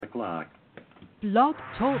o'clock. Blog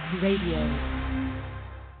Talk Radio.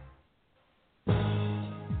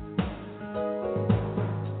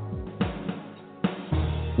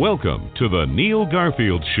 Welcome to the Neil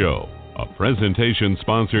Garfield Show, a presentation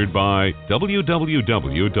sponsored by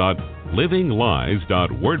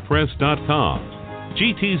www.livinglies.wordpress.com,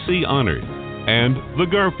 GTC Honored, and The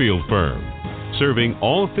Garfield Firm, serving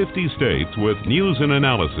all 50 states with news and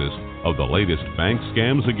analysis of the latest bank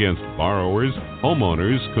scams against borrowers,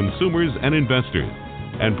 homeowners, consumers, and investors,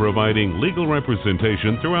 and providing legal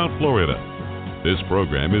representation throughout Florida. This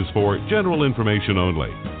program is for general information only.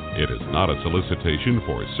 It is not a solicitation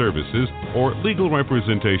for services or legal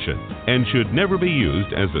representation and should never be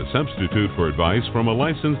used as a substitute for advice from a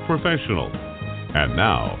licensed professional. And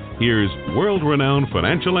now, here's world-renowned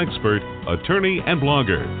financial expert, attorney, and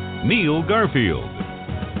blogger, Neil Garfield.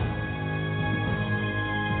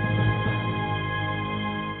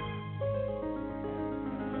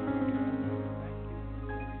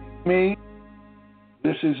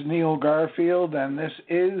 This is Neil Garfield, and this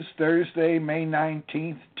is Thursday, May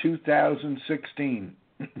 19th, 2016.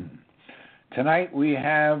 Tonight we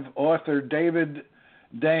have author David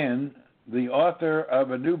Dayen, the author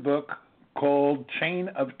of a new book called Chain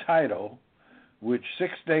of Title, which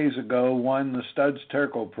 6 days ago won the Studs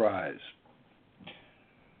Terkel Prize.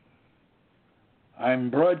 I'm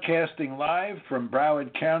broadcasting live from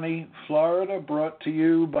Broward County, Florida, brought to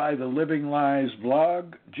you by the Living Lies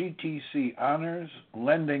blog, GTC Honors,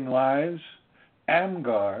 Lending Lives,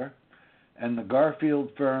 AMGAR, and the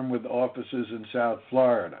Garfield Firm with offices in South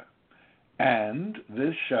Florida. And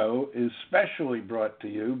this show is specially brought to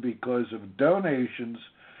you because of donations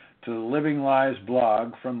to the Living Lies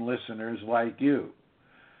blog from listeners like you.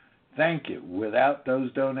 Thank you. Without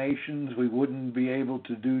those donations, we wouldn't be able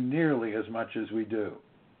to do nearly as much as we do.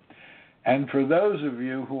 And for those of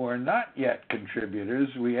you who are not yet contributors,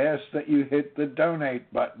 we ask that you hit the donate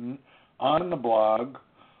button on the blog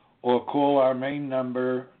or call our main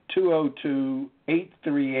number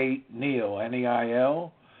 202-838-NEIL,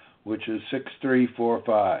 N-E-I-L, which is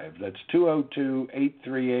 6345. That's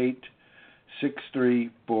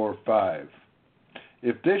 202-838-6345.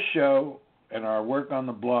 If this show and our work on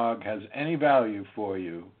the blog has any value for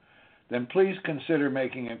you, then please consider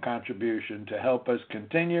making a contribution to help us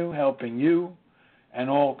continue helping you and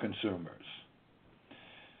all consumers.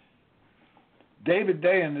 David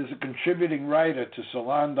Dayen is a contributing writer to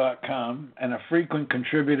Salon.com and a frequent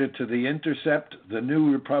contributor to The Intercept, The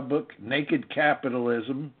New Republic, Naked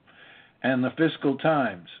Capitalism, and The Fiscal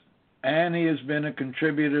Times. And he has been a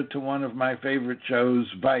contributor to one of my favorite shows,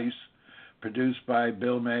 Vice, produced by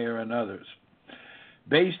Bill Mayer and others.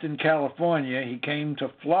 Based in California, he came to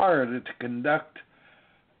Florida to conduct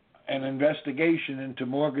an investigation into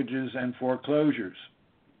mortgages and foreclosures.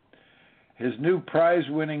 His new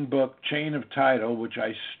prize-winning book, Chain of Title, which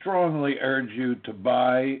I strongly urge you to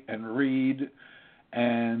buy and read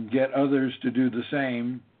and get others to do the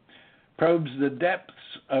same, probes the depths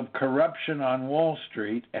of corruption on Wall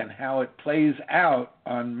Street and how it plays out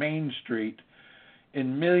on Main Street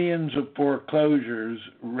in millions of foreclosures,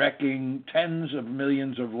 wrecking tens of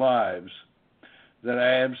millions of lives. That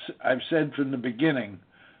I've said from the beginning,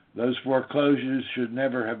 those foreclosures should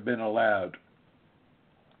never have been allowed.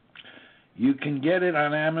 You can get it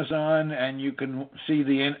on Amazon, and you can see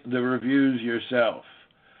the reviews yourself.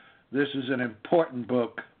 This is an important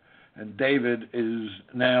book, and David is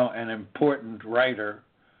now an important writer.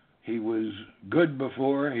 He was good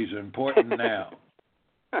before, he's important now.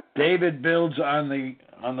 David builds on the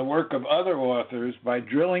work of other authors by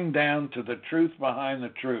drilling down to the truth behind the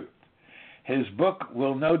truth. His book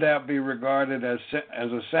will no doubt be regarded as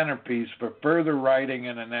a centerpiece for further writing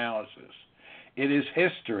and analysis. It is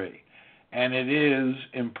history, and it is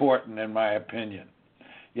important in my opinion.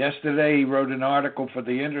 Yesterday he wrote an article for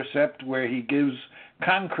The Intercept where he gives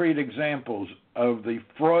concrete examples of the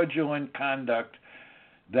fraudulent conduct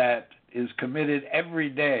that is committed every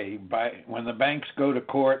day when the banks go to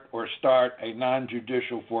court or start a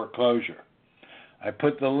non-judicial foreclosure. I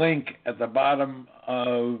put the link at the bottom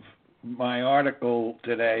of my article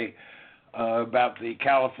today about the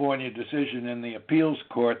California decision in the appeals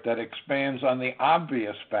court that expands on the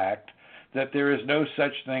obvious fact that there is no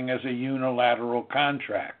such thing as a unilateral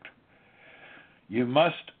contract. You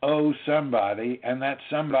must owe somebody, and that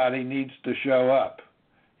somebody needs to show up.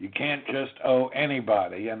 You can't just owe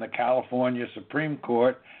anybody, and the California Supreme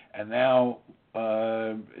Court, and now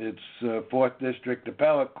its 4th District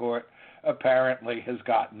Appellate Court, apparently has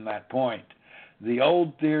gotten that point. The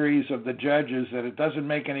old theories of the judges that it doesn't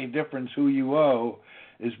make any difference who you owe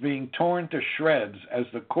is being torn to shreds as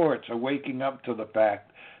the courts are waking up to the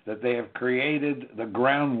fact that they have created the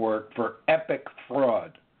groundwork for epic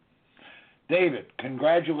fraud. David,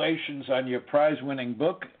 congratulations on your prize-winning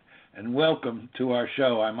book, and welcome to our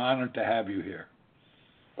show. I'm honored to have you here.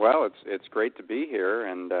 Well, it's great to be here,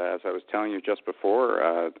 and as I was telling you just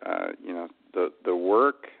before, the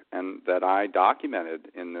work and that I documented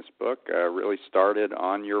in this book really started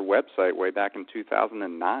on your website way back in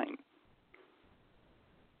 2009.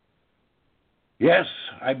 Yes,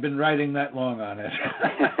 I've been writing that long on it.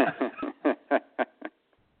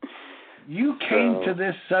 You came to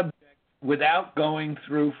this subject without going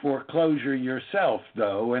through foreclosure yourself,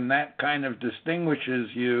 though, and that kind of distinguishes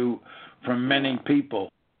you from many people.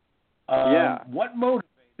 What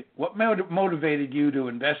motivated you to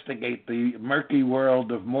investigate the murky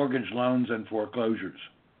world of mortgage loans and foreclosures?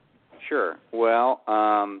 Sure. Well,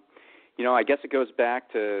 I guess it goes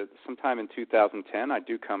back to sometime in 2010. I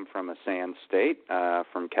do come from a sand state,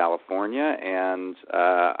 from California, and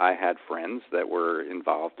I had friends that were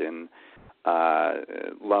involved in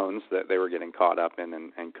loans that they were getting caught up in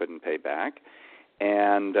and couldn't pay back.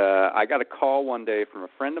 And I got a call one day from a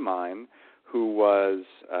friend of mine who was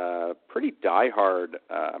a pretty diehard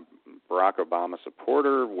Barack Obama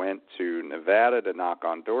supporter, went to Nevada to knock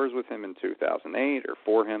on doors with him in 2008 or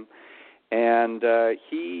for him. And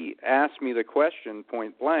he asked me the question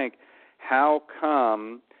point blank, how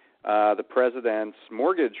come the president's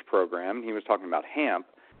mortgage program, he was talking about HAMP,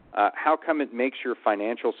 how come it makes your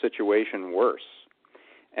financial situation worse?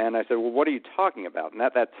 And I said, well, what are you talking about? And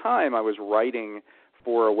at that time, I was writing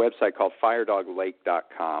for a website called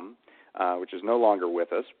firedoglake.com, which is no longer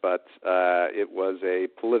with us, but it was a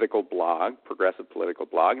political blog, progressive political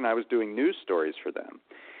blog, and I was doing news stories for them.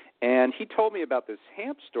 And he told me about this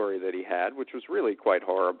HAMP story that he had, which was really quite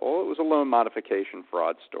horrible. It was a loan modification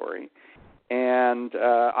fraud story. And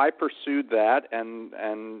I pursued that, and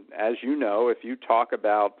as you know, if you talk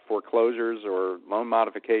about foreclosures or loan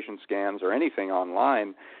modification scams or anything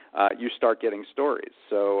online, you start getting stories.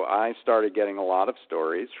 So I started getting a lot of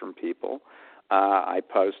stories from people. I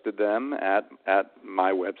posted them at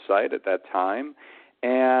my website at that time,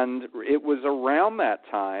 and it was around that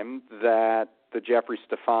time that the Jeffrey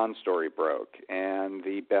Stefan story broke, and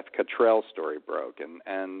the Beth Cottrell story broke,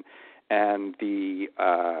 and the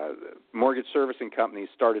mortgage servicing companies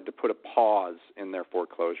started to put a pause in their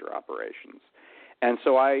foreclosure operations. And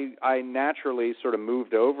so I naturally sort of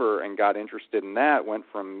moved over and got interested in that, went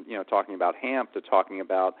from talking about HAMP to talking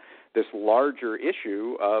about this larger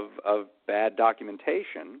issue of bad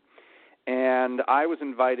documentation. And I was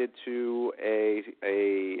invited to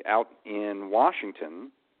a out in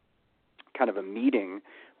Washington, kind of a meeting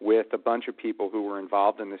with a bunch of people who were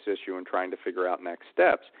involved in this issue and trying to figure out next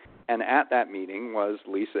steps. And at that meeting was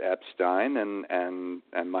Lisa Epstein and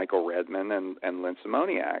Michael Redman and Lynn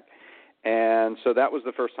Szymoniak. And so that was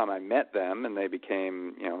the first time I met them, and they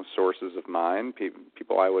became, sources of mine,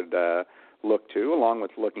 people I would look to, along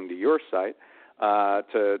with looking to your site,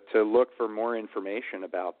 to look for more information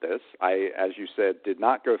about this. I, as you said, did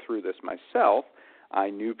not go through this myself. I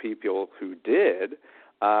knew people who did,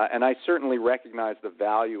 and I certainly recognize the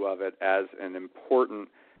value of it as an important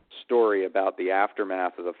story about the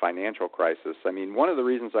aftermath of the financial crisis. I mean, one of the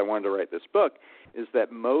reasons I wanted to write this book is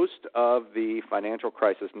that most of the financial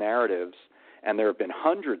crisis narratives, and there have been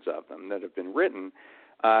hundreds of them that have been written,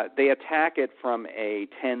 they attack it from a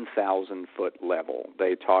 10,000-foot level.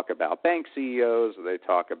 They talk about bank CEOs, they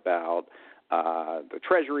talk about the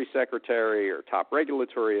Treasury Secretary or top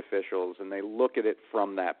regulatory officials, and they look at it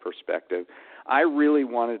from that perspective. I really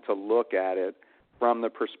wanted to look at it from the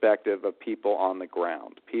perspective of people on the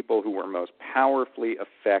ground, people who were most powerfully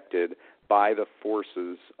affected by the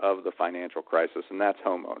forces of the financial crisis, and that's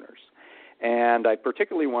homeowners. And I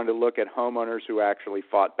particularly wanted to look at homeowners who actually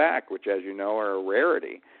fought back, which, as you know, are a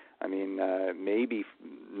rarity. I mean, maybe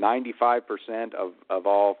 95% of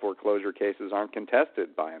all foreclosure cases aren't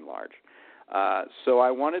contested by and large. So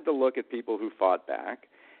I wanted to look at people who fought back,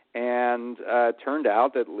 and it turned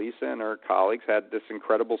out that Lisa and her colleagues had this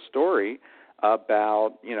incredible story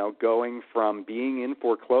about, going from being in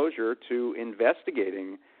foreclosure to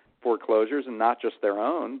investigating foreclosures, and not just their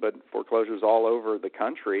own, but foreclosures all over the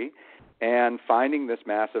country, and finding this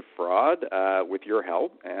massive fraud with your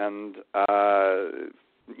help, and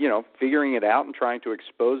figuring it out and trying to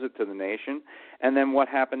expose it to the nation, and then what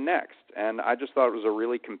happened next. And I just thought it was a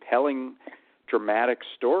really compelling, dramatic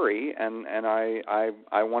story, and I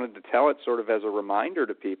wanted to tell it sort of as a reminder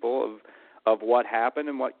to people of what happened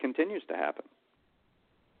and what continues to happen.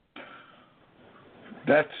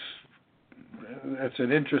 That's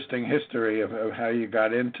an interesting history of how you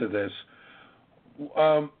got into this.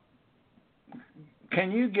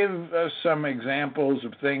 can you give us some examples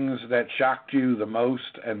of things that shocked you the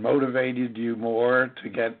most and motivated you more to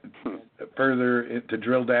get further, to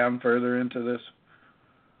drill down further into this?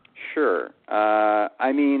 Sure.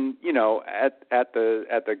 I mean, at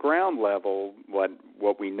the ground level,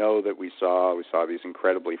 what we know that we saw these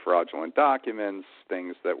incredibly fraudulent documents,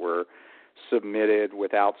 things that were submitted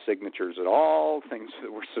without signatures at all, things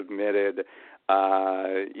that were submitted,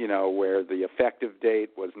 where the effective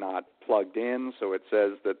date was not plugged in. So it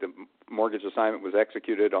says that the mortgage assignment was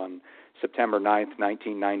executed on September 9th,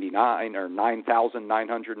 1999, or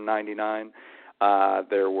 9,999.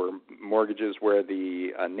 There were mortgages where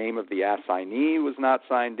the name of the assignee was not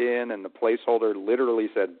signed in, and the placeholder literally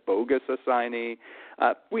said bogus assignee.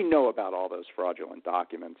 We know about all those fraudulent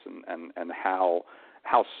documents and how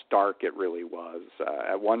stark it really was.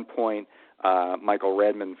 At one point, Michael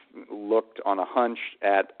Redman looked on a hunch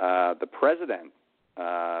at the President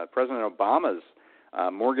Obama's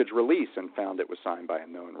mortgage release and found it was signed by a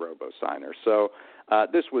known robo-signer. So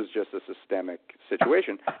this was just a systemic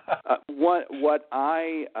situation. What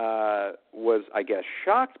I was, I guess,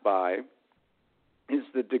 shocked by is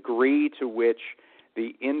the degree to which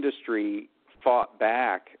the industry fought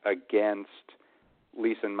back against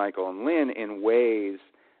Lisa and Michael and Lynn in ways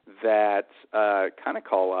that kind of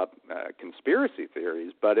call up conspiracy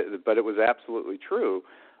theories, but it was absolutely true.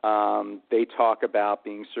 They talk about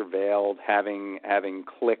being surveilled, having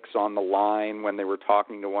clicks on the line when they were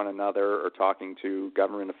talking to one another or talking to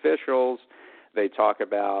government officials. They talk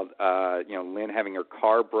about Lynn having her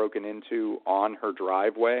car broken into on her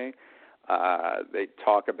driveway. They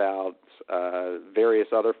talk about various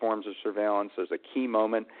other forms of surveillance. There's a key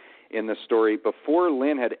moment in the story before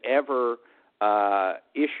Lynn had ever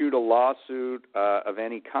issued a lawsuit of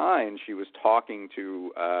any kind. She was talking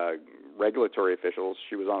to regulatory officials.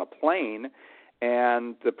 She was on a plane,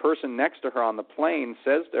 and the person next to her on the plane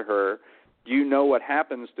says to her, "Do you know what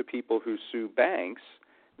happens to people who sue banks?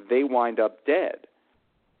 They wind up dead."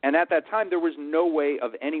 And at that time, there was no way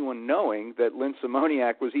of anyone knowing that Lynn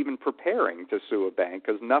Szymoniak was even preparing to sue a bank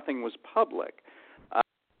because nothing was public.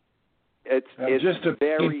 It's just to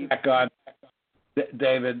piggyback on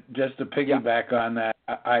David, just to piggyback on that,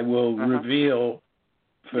 I will reveal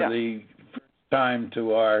for the first time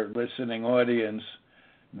to our listening audience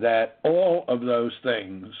that all of those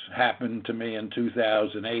things happened to me in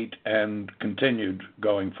 2008 and continued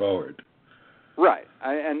going forward. Right.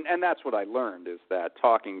 And that's what I learned, is that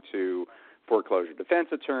talking to foreclosure defense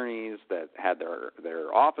attorneys that had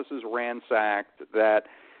their offices ransacked, that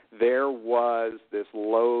there was this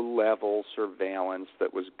low-level surveillance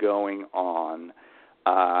that was going on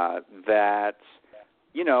that,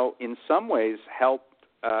 in some ways helped,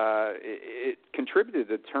 it contributed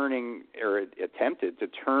to turning, or it attempted to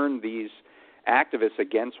turn these activists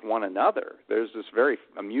against one another. There's this very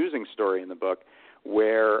amusing story in the book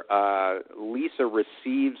where Lisa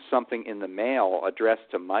receives something in the mail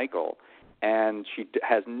addressed to Michael, and she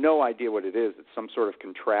has no idea what it is. It's some sort of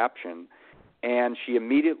contraption. And she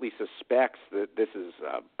immediately suspects that this is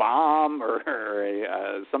a bomb or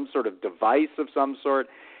some sort of device of some sort.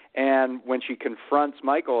 And when she confronts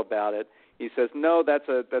Michael about it, he says, "No,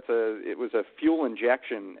 it was a fuel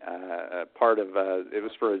injection part of it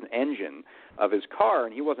was for an engine of his car,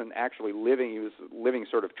 and he wasn't actually living. He was living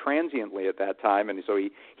sort of transiently at that time, and so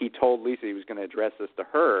he told Lisa he was going to address this to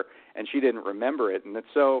her, and she didn't remember it. And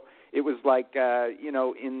so it was like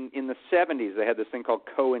in the 70s they had this thing called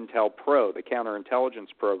COINTELPRO, the counterintelligence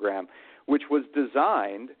program, which was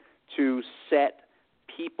designed to set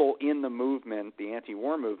people in the movement, the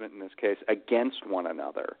anti-war movement in this case, against one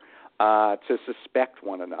another. To suspect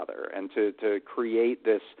one another and to create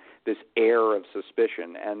this air of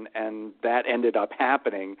suspicion, and that ended up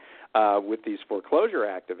happening with these foreclosure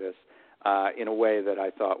activists in a way that I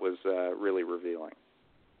thought was really revealing.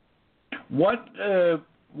 What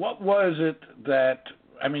was it that,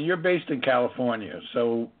 I mean, you're based in California,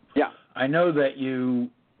 so yeah. I know that you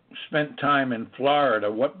spent time in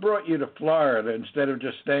Florida. What brought you to Florida instead of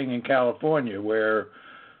just staying in California, where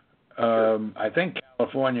I think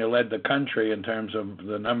California led the country in terms of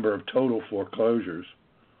the number of total foreclosures?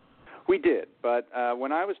 We did, but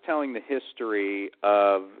when I was telling the history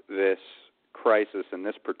of this crisis and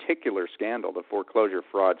this particular scandal, the foreclosure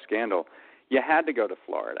fraud scandal, you had to go to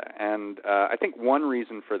Florida. And I think one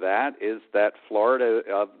reason for that is that Florida,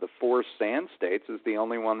 of the 4 sand states, is the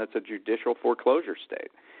only one that's a judicial foreclosure state.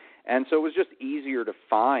 And so it was just easier to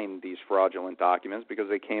find these fraudulent documents because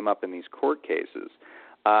they came up in these court cases.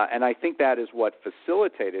 And I think that is what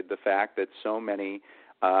facilitated the fact that so many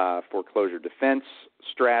foreclosure defense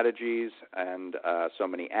strategies, and so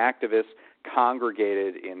many activists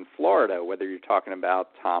congregated in Florida, whether you're talking about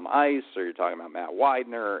Tom Ice or you're talking about Matt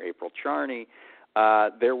Widener or April Charney.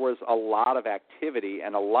 There was a lot of activity,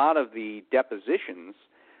 and a lot of the depositions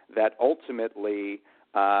that ultimately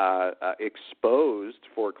exposed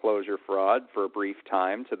foreclosure fraud for a brief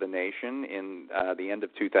time to the nation in the end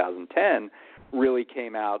of 2010 really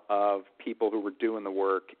came out of people who were doing the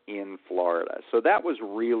work in Florida. So that was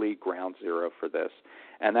really ground zero for this,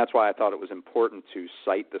 and that's why I thought it was important to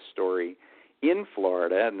cite the story in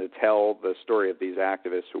Florida and to tell the story of these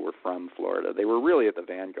activists who were from Florida. They were really at the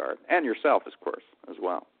vanguard, and yourself, of course, as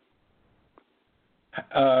well.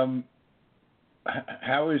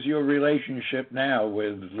 How is your relationship now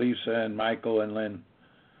with Lisa and Michael and Lynn?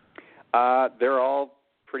 They're all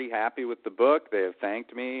pretty happy with the book. They have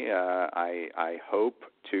thanked me. I hope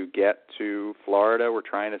to get to Florida. We're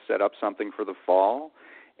trying to set up something for the fall,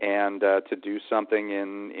 and to do something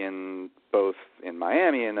in both in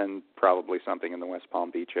Miami and then probably something in the West Palm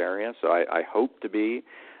Beach area. So I hope to be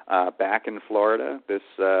back in Florida this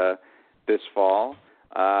fall.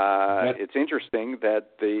 It's interesting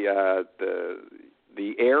that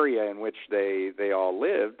the area in which they all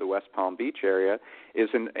live, the West Palm Beach area, is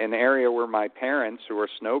an area where my parents, who are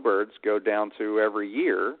snowbirds, go down to every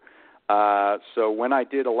year. So when I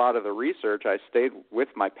did a lot of the research, I stayed with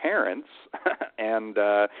my parents and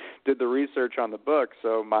did the research on the book.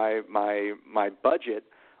 So my budget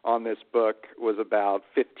on this book was about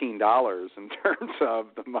 $15 in terms of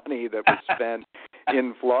the money that was spent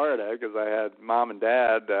in Florida, because I had mom and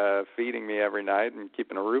dad feeding me every night and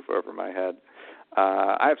keeping a roof over my head.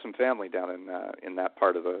 I have some family down in that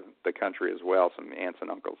part of the country as well, some aunts and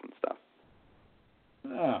uncles and stuff.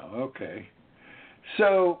 Oh, okay.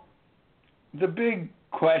 So the big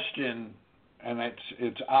question, and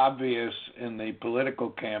it's obvious in the political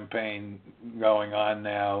campaign going on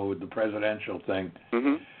now with the presidential thing,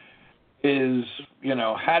 is,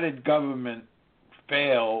 how did government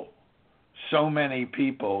fail so many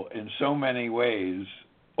people in so many ways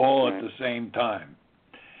all at the same time?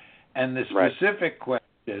 And the specific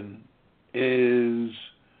question is,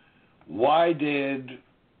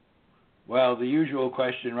 the usual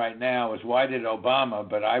question right now is why did Obama,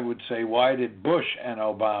 but I would say why did Bush and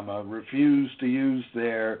Obama refuse to use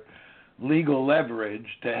their legal leverage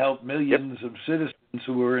to help millions of citizens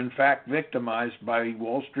who were in fact victimized by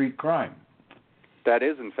Wall Street crime? That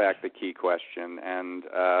is, in fact, the key question. And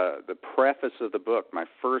the preface of the book, my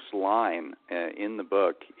first line in the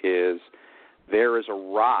book is, there is a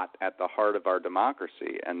rot at the heart of our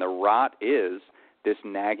democracy, and the rot is this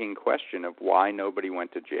nagging question of why nobody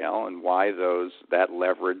went to jail and why that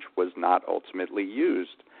leverage was not ultimately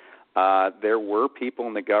used. There were people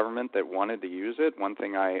in the government that wanted to use it. One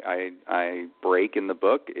thing I break in the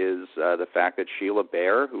book is the fact that Sheila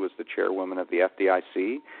Bair, who was the chairwoman of the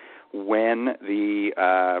FDIC, when the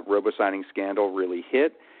robo-signing scandal really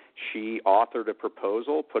hit, she authored a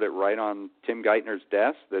proposal, put it right on Tim Geithner's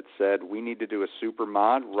desk, that said we need to do a super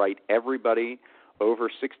mod, write everybody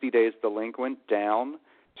over 60 days delinquent down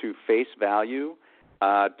to face value,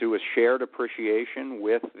 do a shared appreciation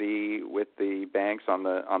with the banks on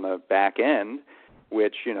the back end,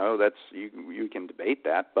 which that's you can debate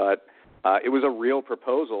that, but it was a real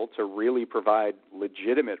proposal to really provide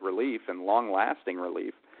legitimate relief and long-lasting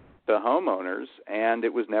relief to homeowners, and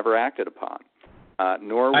it was never acted upon. I'm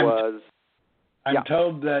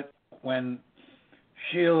told that when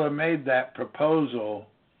Sheila made that proposal,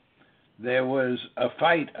 there was a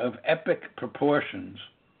fight of epic proportions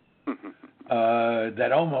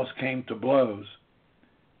that almost came to blows,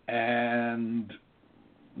 and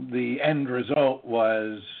the end result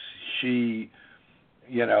was she,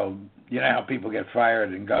 how people get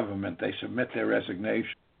fired in government, they submit their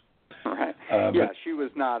resignation. Right. She was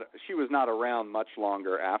not around much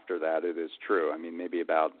longer after that. It is true. I mean, maybe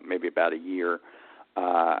about a year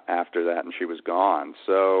after that, and she was gone.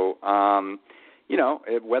 So,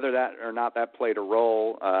 whether that or not that played a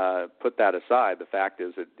role, put that aside. The fact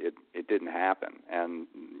is, it didn't happen. And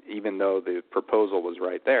even though the proposal was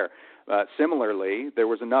right there, similarly, there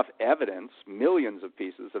was enough evidence, millions of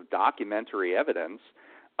pieces of documentary evidence,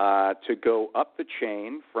 to go up the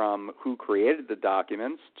chain from who created the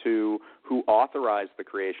documents to who authorized the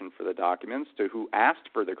creation for the documents to who asked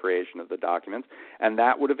for the creation of the documents, and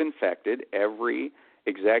that would have infected every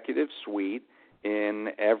executive suite in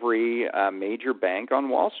every major bank on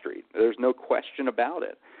Wall Street. There's no question about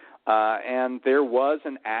it. And there was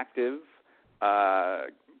an active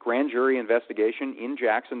grand jury investigation in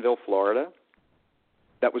Jacksonville, Florida,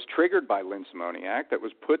 that was triggered by Lynn Szymoniak, that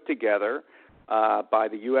was put together by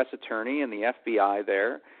the U.S. Attorney and the FBI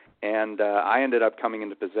there. And I ended up coming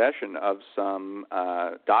into possession of some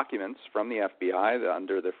documents from the FBI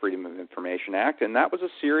under the Freedom of Information Act, and that was a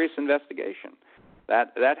serious investigation.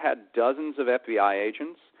 That had dozens of FBI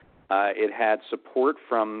agents. It had support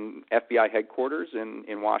from FBI headquarters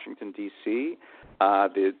in Washington, D.C.,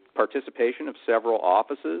 the participation of several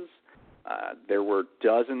offices. There were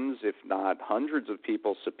dozens, if not hundreds, of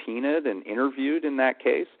people subpoenaed and interviewed in that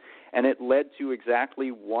case, and it led to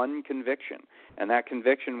exactly one conviction. And that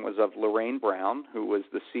conviction was of Lorraine Brown, who was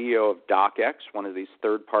the CEO of DocX, one of these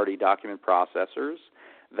third-party document processors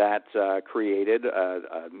that created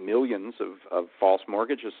millions of false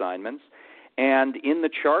mortgage assignments. And in the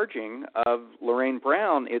charging of Lorraine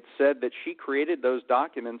Brown, it said that she created those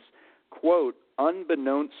documents, quote,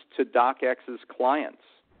 unbeknownst to DocX's clients.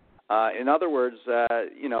 In other words,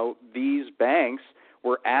 these banks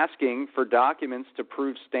were asking for documents to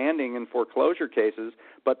prove standing in foreclosure cases,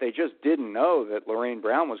 but they just didn't know that Lorraine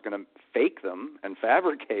Brown was going to fake them and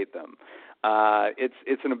fabricate them.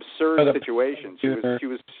 It's an absurd situation. She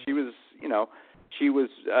was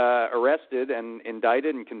arrested and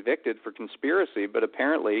indicted and convicted for conspiracy, but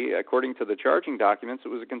apparently, according to the charging documents, it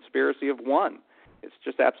was a conspiracy of one. It's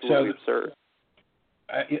just absolutely absurd.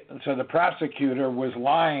 So the prosecutor was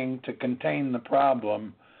lying to contain the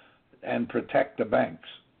problem and protect the banks.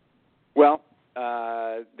 Well,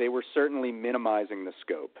 they were certainly minimizing the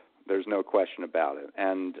scope. There's no question about it.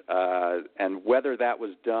 And whether that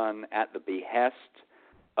was done at the behest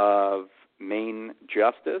of Maine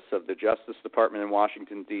Justice, of the Justice Department in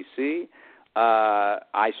Washington, D.C.,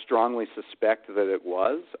 I strongly suspect that it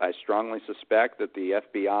was. I strongly suspect that the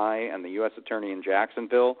FBI and the U.S. Attorney in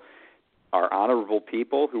Jacksonville are honorable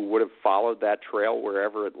people who would have followed that trail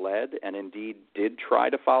wherever it led, and indeed did try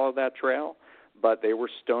to follow that trail, but they were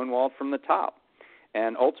stonewalled from the top.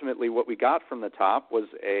 And ultimately what we got from the top was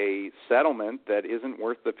a settlement that isn't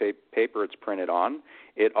worth the paper it's printed on.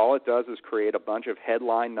 All it does is create a bunch of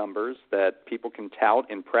headline numbers that people can tout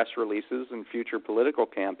in press releases and future political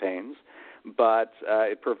campaigns, but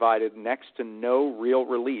it provided next to no real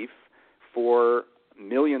relief for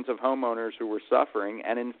millions of homeowners who were suffering.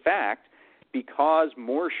 And in fact, because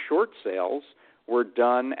more short sales were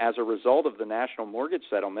done as a result of the national mortgage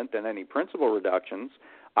settlement than any principal reductions,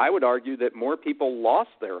 I would argue that more people lost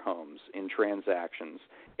their homes in transactions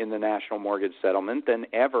in the national mortgage settlement than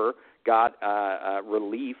ever got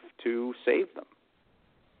relief to save them.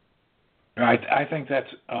 I think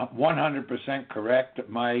that's 100% correct.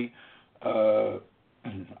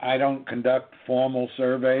 I don't conduct formal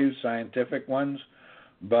surveys, scientific ones,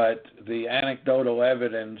 but the anecdotal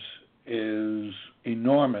evidence is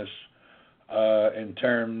enormous in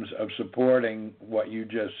terms of supporting what you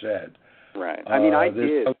just said. Right. I mean,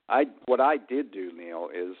 what I did do, Neil,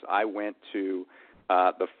 is I went to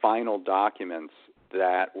the final documents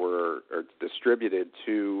that were distributed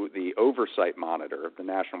to the oversight monitor of the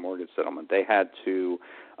National Mortgage Settlement. They had to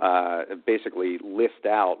basically list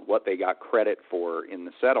out what they got credit for in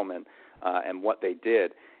the settlement and what they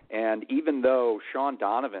did. And even though Sean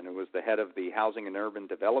Donovan, who was the head of the Housing and Urban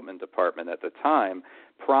Development Department at the time,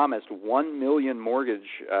 promised 1 million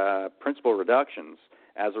mortgage principal reductions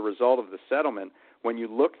as a result of the settlement, when you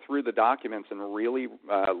look through the documents and really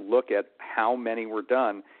look at how many were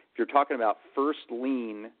done, if you're talking about first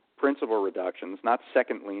lien principal reductions, not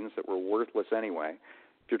second liens that were worthless anyway,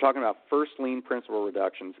 if you're talking about first lien principal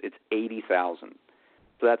reductions, it's 80,000.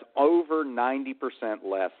 So that's over 90%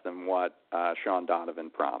 less than what Sean Donovan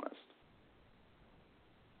promised.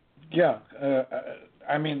 Yeah.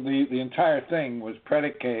 I mean, the entire thing was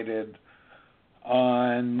predicated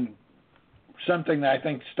on something that I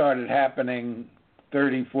think started happening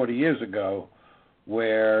 30, 40 years ago,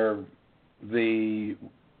 where the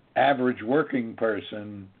average working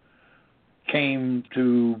person came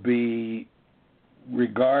to be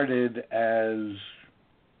regarded as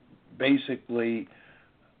basically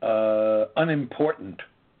unimportant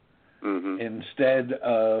instead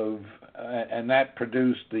of, and that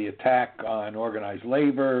produced the attack on organized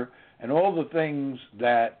labor and all the things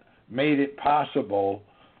that made it possible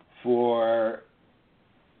for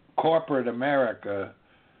corporate America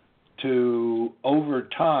to, over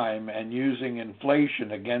time and using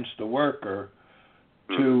inflation against the worker,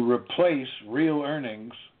 to replace real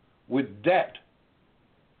earnings with debt.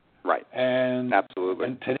 Right. And absolutely.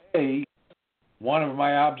 And today, one of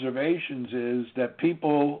my observations is that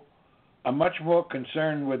people are much more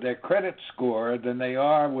concerned with their credit score than they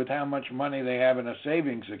are with how much money they have in a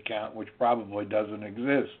savings account, which probably doesn't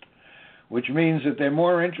exist, which means that they're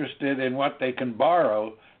more interested in what they can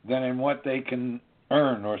borrow than in what they can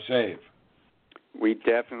earn or save. We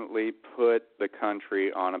definitely put the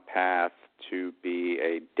country on a path to be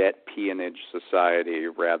a debt peonage society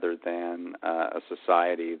rather than a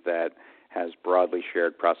society that has broadly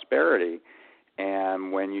shared prosperity.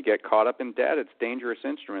 And when you get caught up in debt, it's dangerous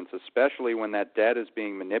instruments, especially when that debt is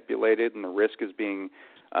being manipulated and the risk is being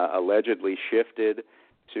allegedly shifted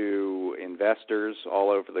to investors all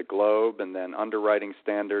over the globe, and then underwriting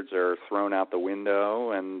standards are thrown out the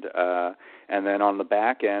window, and then on the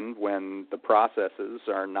back end, when the processes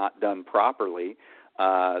are not done properly,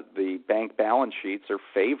 the bank balance sheets are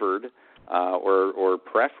favored or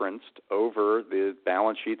preferenced over the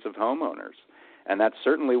balance sheets of homeowners. And that's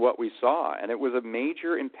certainly what we saw, and it was a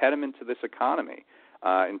major impediment to this economy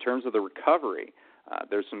in terms of the recovery.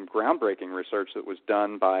 There's some groundbreaking research that was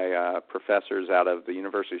done by professors out of the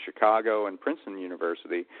University of Chicago and Princeton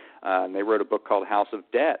University, and they wrote a book called House of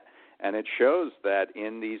Debt, and it shows that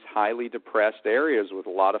in these highly depressed areas with a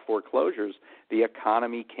lot of foreclosures, the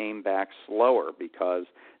economy came back slower because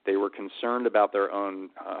they were concerned about their own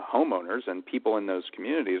homeowners, and people in those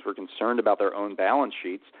communities were concerned about their own balance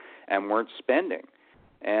sheets and weren't spending.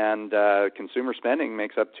 And consumer spending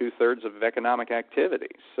makes up 2/3 of economic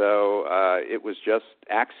activity. So it was just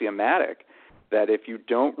axiomatic that if you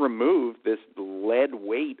don't remove this lead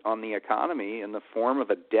weight on the economy in the form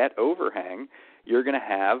of a debt overhang, you're going to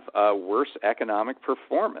have worse economic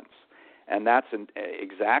performance. And that's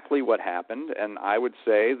exactly what happened. And I would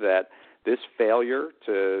say that this failure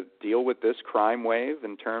to deal with this crime wave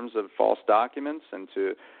in terms of false documents and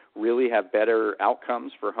to really have better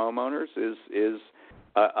outcomes for homeowners is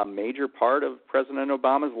a major part of President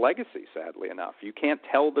Obama's legacy, sadly enough. You can't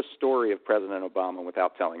tell the story of President Obama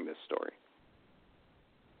without telling this story.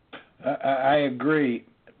 I agree.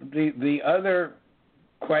 The other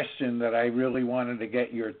question that I really wanted to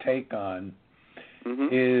get your take on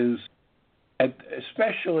is,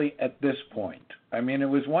 especially at this point. I mean, it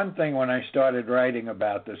was one thing when I started writing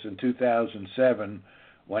about this in 2007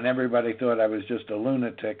 when everybody thought I was just a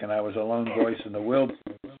lunatic and I was a lone voice in the wilderness.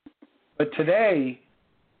 But today,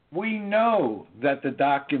 we know that the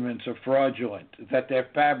documents are fraudulent, that they're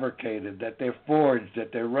fabricated, that they're forged,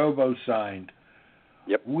 that they're robo-signed.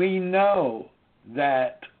 Yep. We know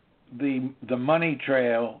that the money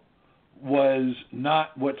trail was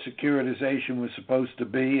not what securitization was supposed to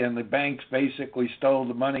be, and the banks basically stole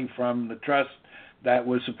the money from the trust that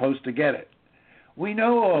was supposed to get it. We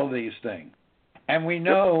know all these things, and we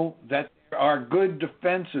know that there are good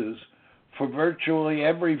defenses for virtually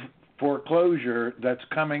every foreclosure that's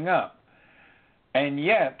coming up. And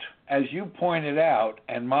yet, as you pointed out,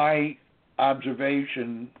 and my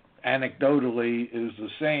observation anecdotally is the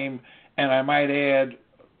same, and I might add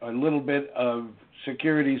a little bit of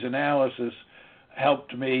securities analysis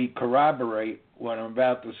helped me corroborate what I'm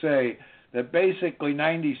about to say, that basically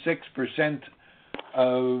 96%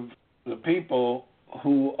 of the people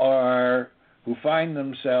who find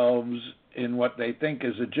themselves in what they think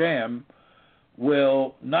is a jam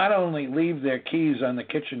will not only leave their keys on the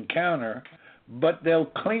kitchen counter, but they'll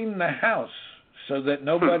clean the house so that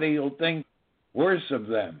nobody will think worse of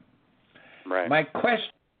them. Right. My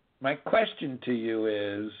question to you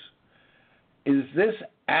is this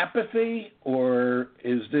apathy, or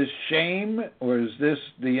is this shame, or is this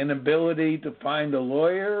the inability to find a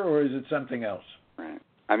lawyer, or is it something else? Right.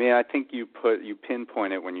 I mean, I think you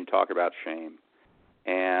pinpoint it when you talk about shame.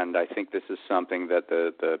 And I think this is something that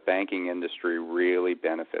the banking industry really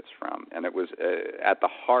benefits from. And it was at the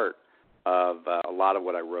heart of a lot of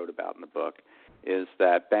what I wrote about in the book, is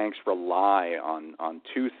that banks rely on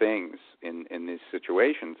two things in these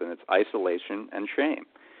situations, and it's isolation and shame.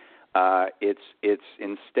 It's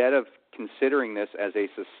instead of considering this as a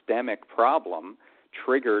systemic problem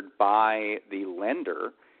triggered by the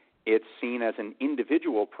lender, it's seen as an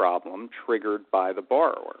individual problem triggered by the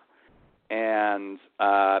borrower. And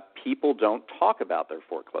people don't talk about their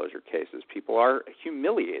foreclosure cases. People are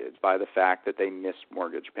humiliated by the fact that they missed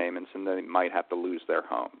mortgage payments and they might have to lose their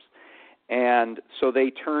homes. And so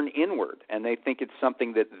they turn inward, and they think it's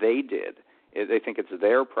something that they did. They think it's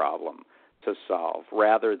their problem to solve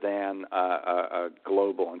rather than a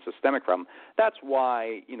global and systemic problem. That's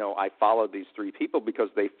why, I followed these three people, because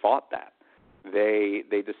they fought that. They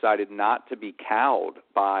decided not to be cowed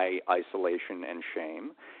by isolation and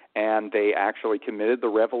shame, and they actually committed the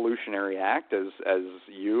revolutionary act, as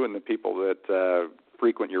you and the people that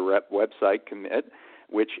frequent your website commit,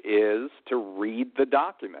 which is to read the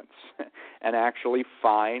documents and actually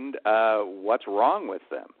find what's wrong with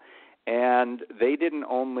them. And they didn't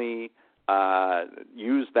only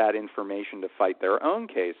use that information to fight their own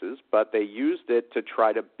cases, but they used it to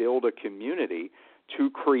try to build a community to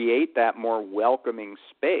create that more welcoming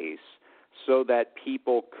space so that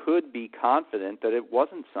people could be confident that it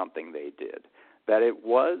wasn't something they did, that it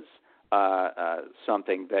was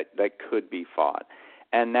something that could be fought.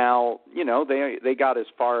 And now, they got as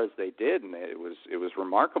far as they did, and it was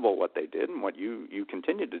remarkable what they did and what you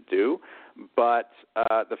continue to do. But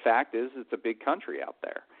the fact is, it's a big country out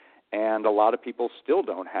there, and a lot of people still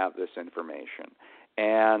don't have this information.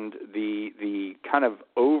 And the kind of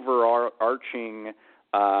overarching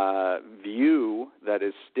view that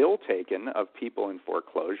is still taken of people in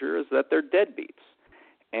foreclosure is that they're deadbeats.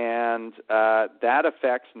 And that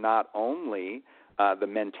affects not only the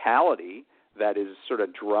mentality that is sort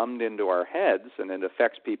of drummed into our heads, and it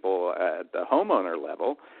affects people at the homeowner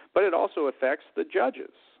level, but it also affects the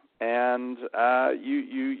judges. And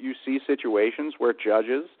you see situations where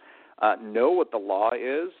judges know what the law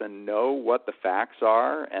is and know what the facts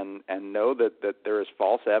are and know that there is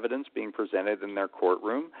false evidence being presented in their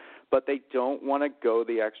courtroom, but they don't want to go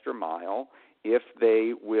the extra mile if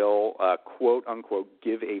they will, quote, unquote,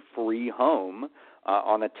 give a free home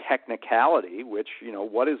on a technicality, which,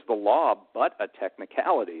 what is the law but a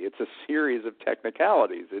technicality? It's a series of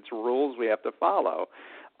technicalities. It's rules we have to follow.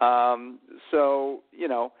 So,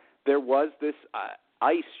 there was this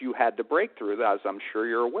ice you had to break through, as I'm sure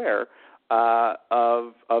you're aware,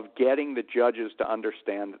 of getting the judges to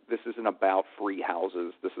understand that this isn't about free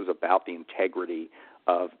houses. This is about the integrity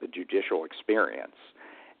of the judicial experience.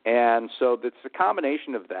 And so it's a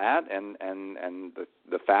combination of that, and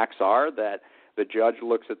the facts are that the judge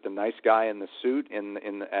looks at the nice guy in the suit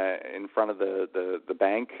in front of the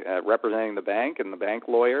bank, representing the bank, and the bank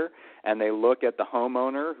lawyer, and they look at the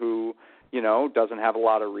homeowner who doesn't have a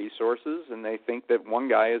lot of resources, and they think that one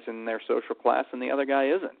guy is in their social class and the other guy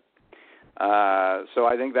isn't. So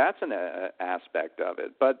I think that's an aspect of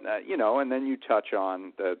it. But and then you touch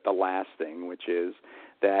on the last thing, which is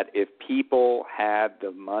that if people had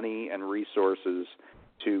the money and resources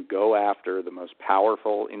to go after the most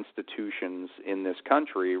powerful institutions in this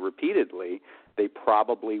country repeatedly, they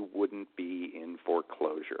probably wouldn't be in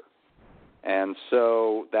foreclosure. And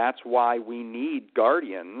so that's why we need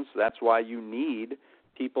guardians. That's why you need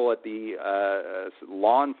people at the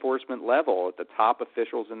law enforcement level, at the top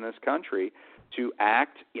officials in this country, to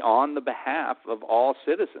act on the behalf of all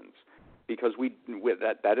citizens, because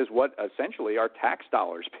that is what essentially our tax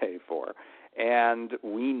dollars pay for. And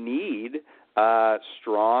we need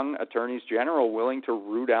strong attorneys general willing to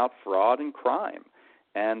root out fraud and crime,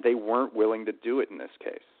 and they weren't willing to do it in this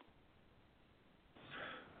case.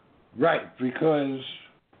 Right, because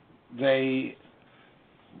they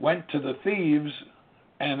went to the thieves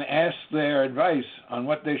and asked their advice on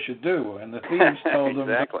what they should do, and the thieves told them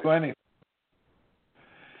Exactly. don't do anything.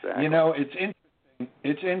 Exactly.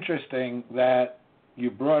 It's interesting that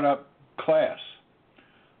you brought up class.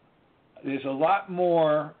 There's a lot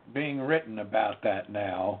more being written about that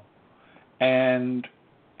now, and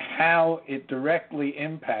how it directly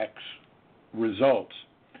impacts results.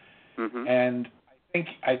 Mm-hmm. And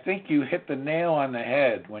I think you hit the nail on the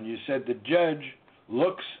head when you said the judge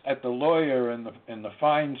looks at the lawyer in the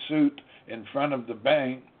fine suit in front of the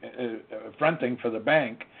bank, fronting for the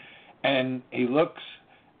bank, and he looks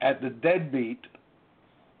at the deadbeat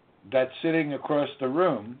that's sitting across the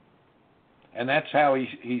room, and that's how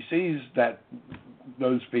he sees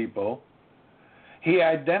those people. He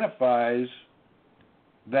identifies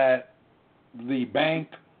that the bank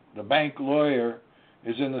lawyer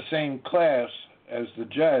is in the same class as the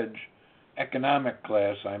judge, economic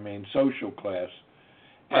class, social class.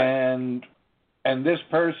 Right. And this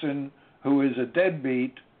person who is a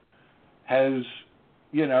deadbeat has,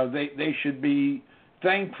 they should be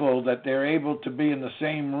thankful that they're able to be in the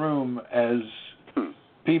same room as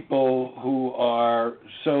people who are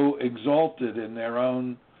so exalted in their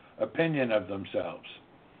own opinion of themselves.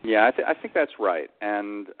 Yeah, I think that's right.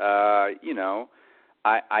 And,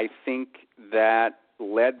 I think that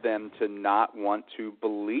led them to not want to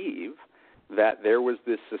believe that there was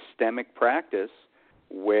this systemic practice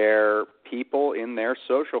where people in their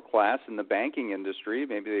social class in the banking industry,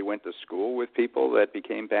 maybe they went to school with people that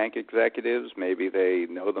became bank executives, maybe they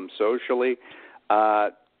know them socially,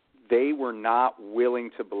 they were not willing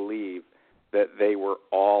to believe that they were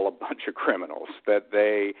all a bunch of criminals, that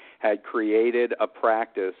they had created a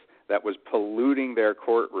practice that was polluting their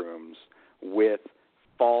courtrooms with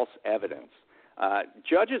false evidence.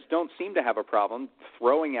 Judges don't seem to have a problem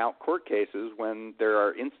throwing out court cases when there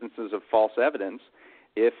are instances of false evidence,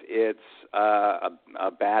 if it's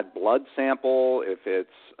a bad blood sample, if it's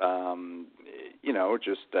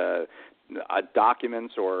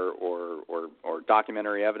documents or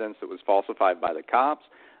documentary evidence that was falsified by the cops.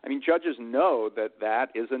 I mean, judges know that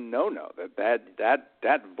is a no-no,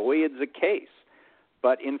 that voids a case.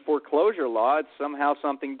 But in foreclosure law, it's somehow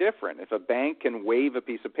something different. If a bank can wave a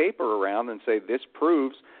piece of paper around and say, this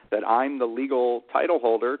proves that I'm the legal title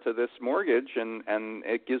holder to this mortgage and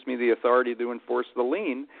it gives me the authority to enforce the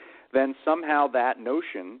lien, then somehow that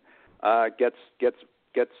notion gets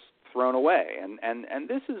thrown away. And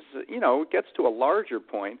this is, it gets to a larger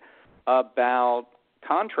point about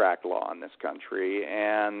contract law in this country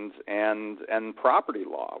and property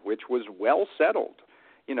law, which was well settled.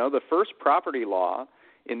 The first property law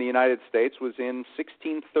in the United States was in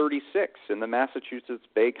 1636 in the Massachusetts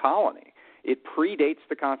Bay Colony. It predates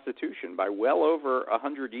the Constitution by well over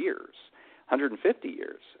 100 years, 150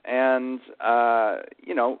 years. And,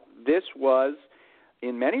 this was,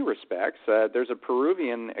 in many respects, there's a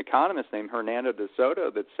Peruvian economist named Hernando de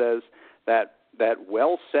Soto that says that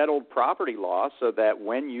well-settled property law, so that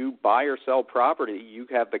when you buy or sell property, you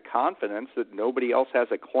have the confidence that nobody else has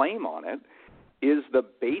a claim on it, is the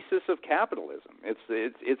basis of capitalism. It's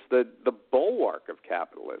the bulwark of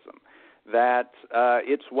capitalism. That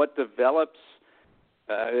it's what develops.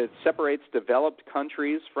 It separates developed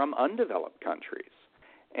countries from undeveloped countries,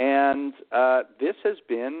 and this has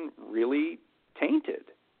been really tainted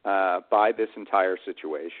by this entire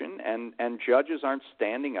situation. And judges aren't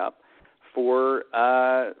standing up for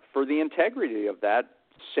the integrity of that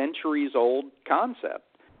centuries-old concept.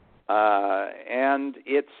 And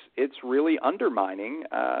it's really undermining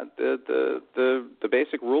the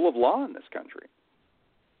basic rule of law in this country.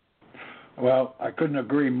 Well, I couldn't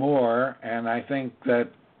agree more, and I think that,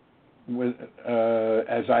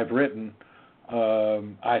 as I've written,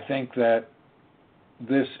 I think that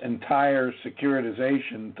this entire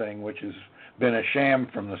securitization thing, which has been a sham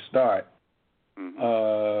from the start,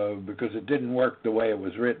 because it didn't work the way it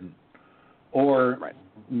was written,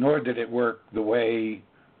 nor did it work the way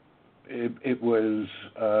it was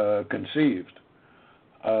conceived.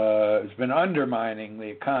 It's been undermining the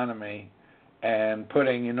economy and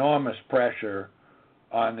putting enormous pressure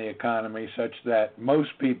on the economy, such that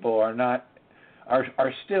most people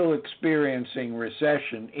are still experiencing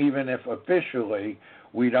recession, even if officially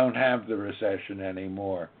we don't have the recession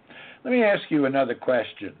anymore. Let me ask you another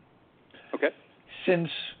question. Okay. Since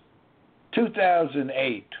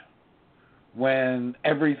 2008, when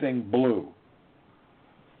everything blew,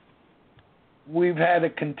 we've had a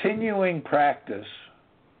continuing practice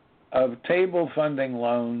of table funding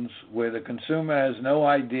loans where the consumer has no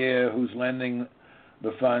idea who's lending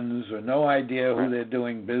the funds or no idea who they're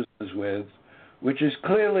doing business with, which is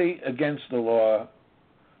clearly against the law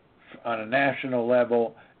on a national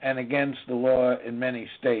level and against the law in many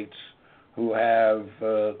states who have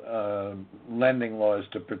lending laws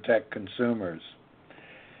to protect consumers.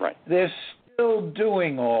 Right. They're still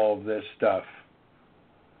doing all this stuff.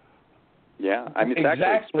 Yeah, I mean, it's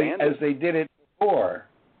exactly expanded as they did it before.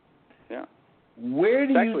 Yeah. Where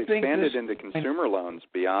do you think expanded into consumer loans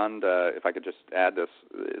beyond, if I could just add this,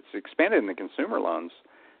 it's expanded into consumer loans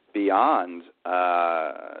beyond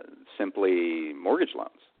simply mortgage loans.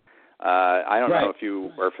 I don't know if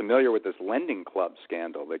you are familiar with this Lending Club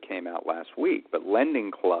scandal that came out last week, but Lending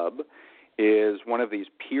Club is one of these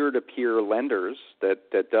peer-to-peer lenders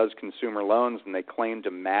that does consumer loans, and they claim to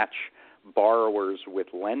match borrowers with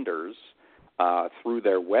lenders through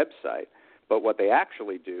their website. But what they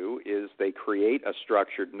actually do is they create a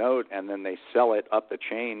structured note and then they sell it up the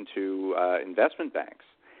chain to investment banks.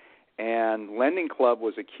 And Lending Club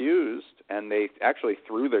was accused, and they actually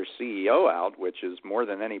threw their CEO out, which is more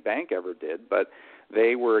than any bank ever did, but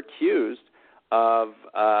they were accused of,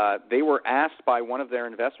 they were asked by one of their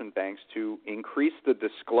investment banks to increase the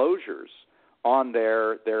disclosures on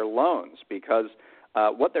their loans, because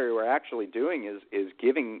what they were actually doing is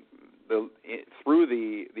giving, through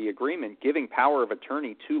the agreement, giving power of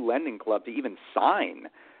attorney to Lending Club to even sign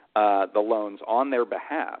the loans on their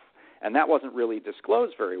behalf. And that wasn't really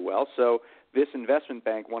disclosed very well. So this investment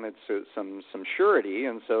bank wanted some surety,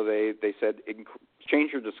 and so they said,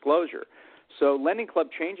 change your disclosure. So Lending Club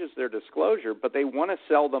changes their disclosure, but they want to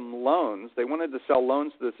sell them loans. They wanted to sell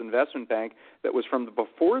loans to this investment bank that was from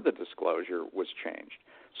before the disclosure was changed.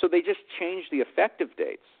 So they just changed the effective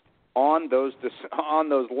dates on those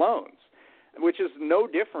loans, which is no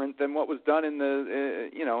different than what was done in the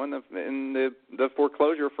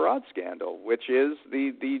foreclosure fraud scandal, which is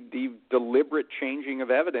the deliberate changing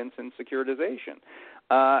of evidence in securitization.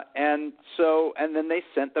 And then they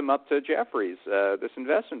sent them up to Jeffries, this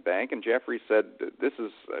investment bank, and Jeffries said this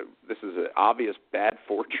is an obvious bad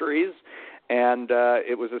forgeries, and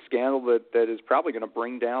it was a scandal that is probably going to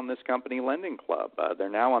bring down this company, Lending Club. They're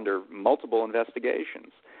now under multiple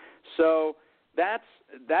investigations. So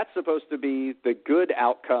that's supposed to be the good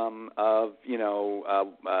outcome of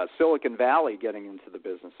Silicon Valley getting into the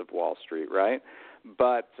business of Wall Street, right?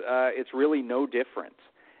 But it's really no different,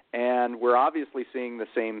 and we're obviously seeing the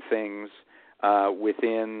same things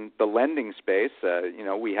within the lending space.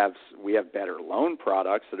 We have better loan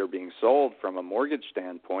products that are being sold from a mortgage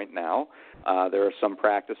standpoint now. There are some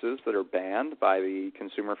practices that are banned by the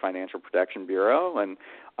Consumer Financial Protection Bureau, and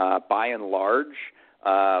by and large,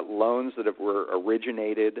 loans that were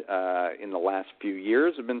originated in the last few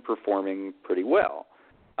years have been performing pretty well.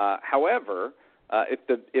 However,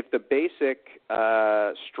 if the basic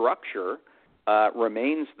structure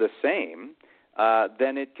remains the same,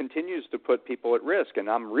 then it continues to put people at risk. And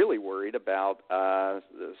I'm really worried about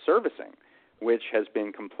servicing, which has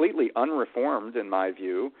been completely unreformed in my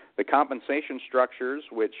view. The compensation structures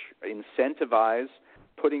which incentivize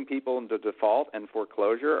putting people into default and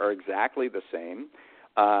foreclosure are exactly the same.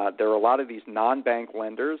 There are a lot of these non-bank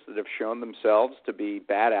lenders that have shown themselves to be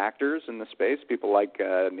bad actors in the space, people like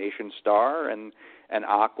Nation Star and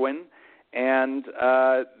Aquin. And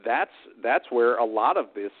that's where a lot of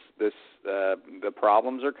the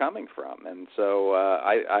problems are coming from. And so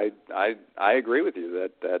I agree with you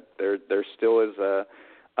that there still is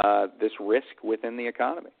this risk within the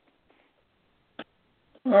economy.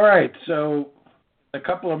 All right, so a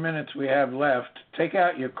couple of minutes we have left. Take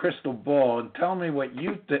out your crystal ball and tell me what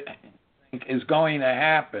you think is going to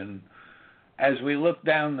happen as we look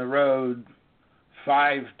down the road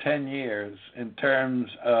 5-10 years in terms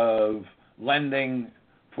of lending,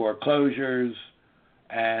 foreclosures,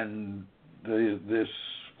 and this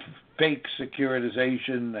fake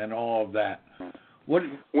securitization and all of that.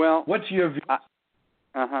 What's your view?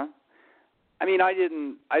 I mean, I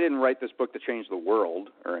didn't write this book to change the world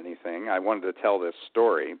or anything. I wanted to tell this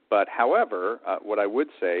story. But however, what I would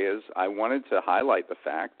say is I wanted to highlight the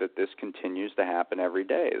fact that this continues to happen every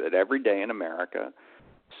day, that every day in America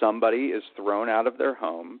somebody is thrown out of their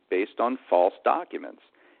home based on false documents.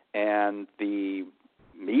 And the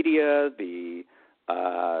media, the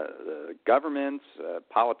governments,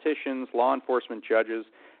 politicians, law enforcement judges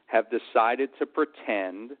have decided to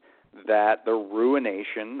pretend that the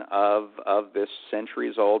ruination of this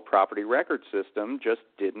centuries-old property record system just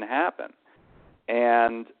didn't happen.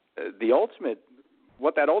 And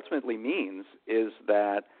what that ultimately means is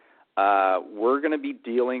that we're going to be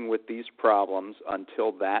dealing with these problems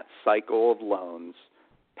until that cycle of loans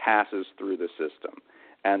passes through the system.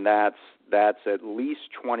 And that's at least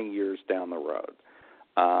 20 years down the road.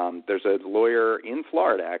 There's a lawyer in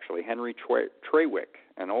Florida, actually, Henry Trawick,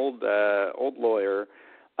 an old lawyer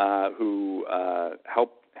who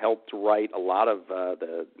helped write a lot of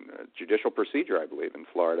the judicial procedure, I believe, in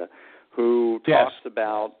Florida, who talks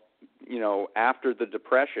about, after the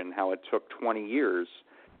Depression, how it took 20 years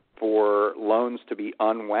for loans to be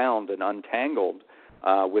unwound and untangled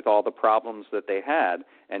with all the problems that they had.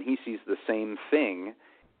 And he sees the same thing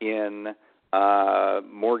in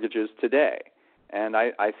mortgages today. And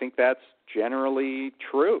I think that's generally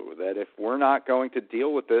true, that if we're not going to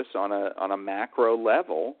deal with this on a macro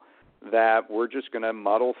level, that we're just going to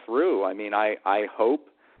muddle through. I mean, I hope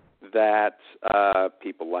that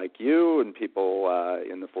people like you and people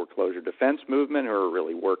in the foreclosure defense movement who are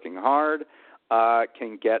really working hard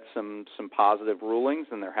can get some positive rulings,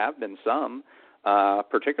 and there have been some,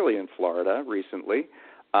 particularly in Florida recently.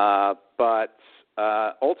 But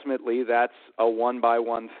ultimately, that's a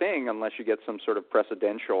one-by-one thing unless you get some sort of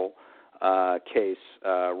precedential case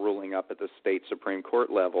ruling up at the state Supreme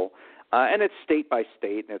Court level. And it's state by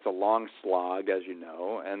state, and it's a long slog, as you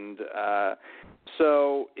know. And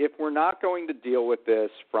so if we're not going to deal with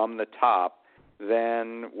this from the top,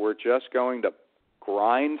 then we're just going to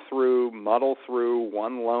grind through, muddle through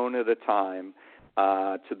one loan at a time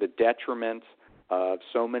to the detriment of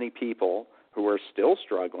so many people who are still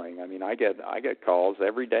struggling. I mean, I get calls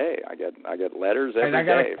every day. I get letters every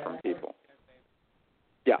day from people.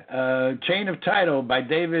 Yeah. Chain of Title by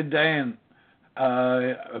David Dayen,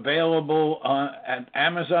 available at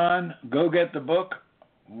Amazon. Go get the book.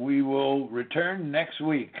 We will return next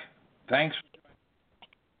week. Thanks.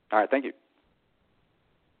 All right. Thank you.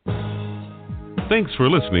 Thanks for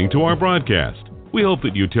listening to our broadcast. We hope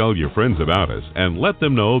that you tell your friends about us and let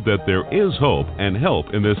them know that there is hope and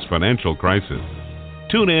help in this financial crisis.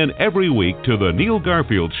 Tune in every week to The Neil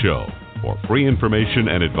Garfield Show for free information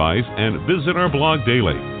and advice, and visit our blog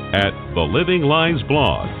daily at The Living Lies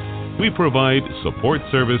blog. We provide support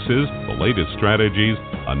services, the latest strategies,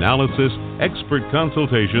 analysis, expert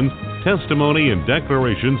consultations, testimony, and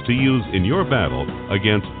declarations to use in your battle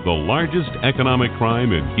against the largest economic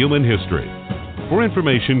crime in human history. For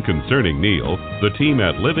information concerning Neil, the team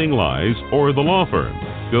at Living Lies, or the law firm,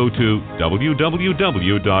 go to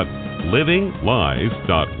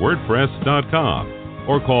www.livinglies.wordpress.com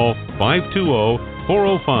or call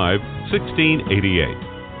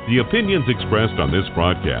 520-405-1688. The opinions expressed on this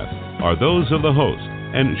broadcast are those of the host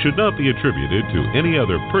and should not be attributed to any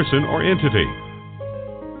other person or entity.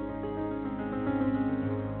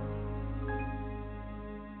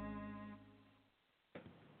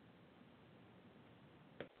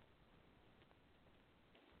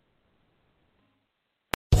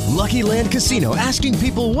 Lucky Land Casino, asking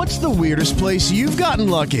people, what's the weirdest place you've gotten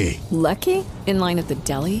lucky? Lucky? In line at the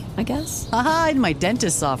deli, I guess? Aha, in my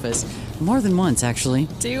dentist's office. More than once, actually.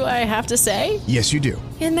 Do I have to say? Yes, you do.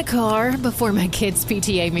 In the car before my kids'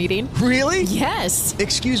 PTA meeting. Really? Yes.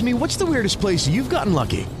 Excuse me, what's the weirdest place you've gotten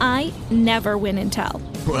lucky? I never win and tell.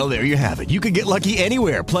 Well, there you have it. You can get lucky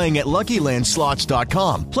anywhere, playing at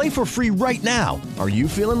LuckyLandSlots.com. Play for free right now. Are you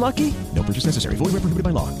feeling lucky? No purchase necessary. Void where prohibited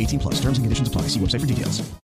by law. 18+. Terms and conditions apply. See website for details.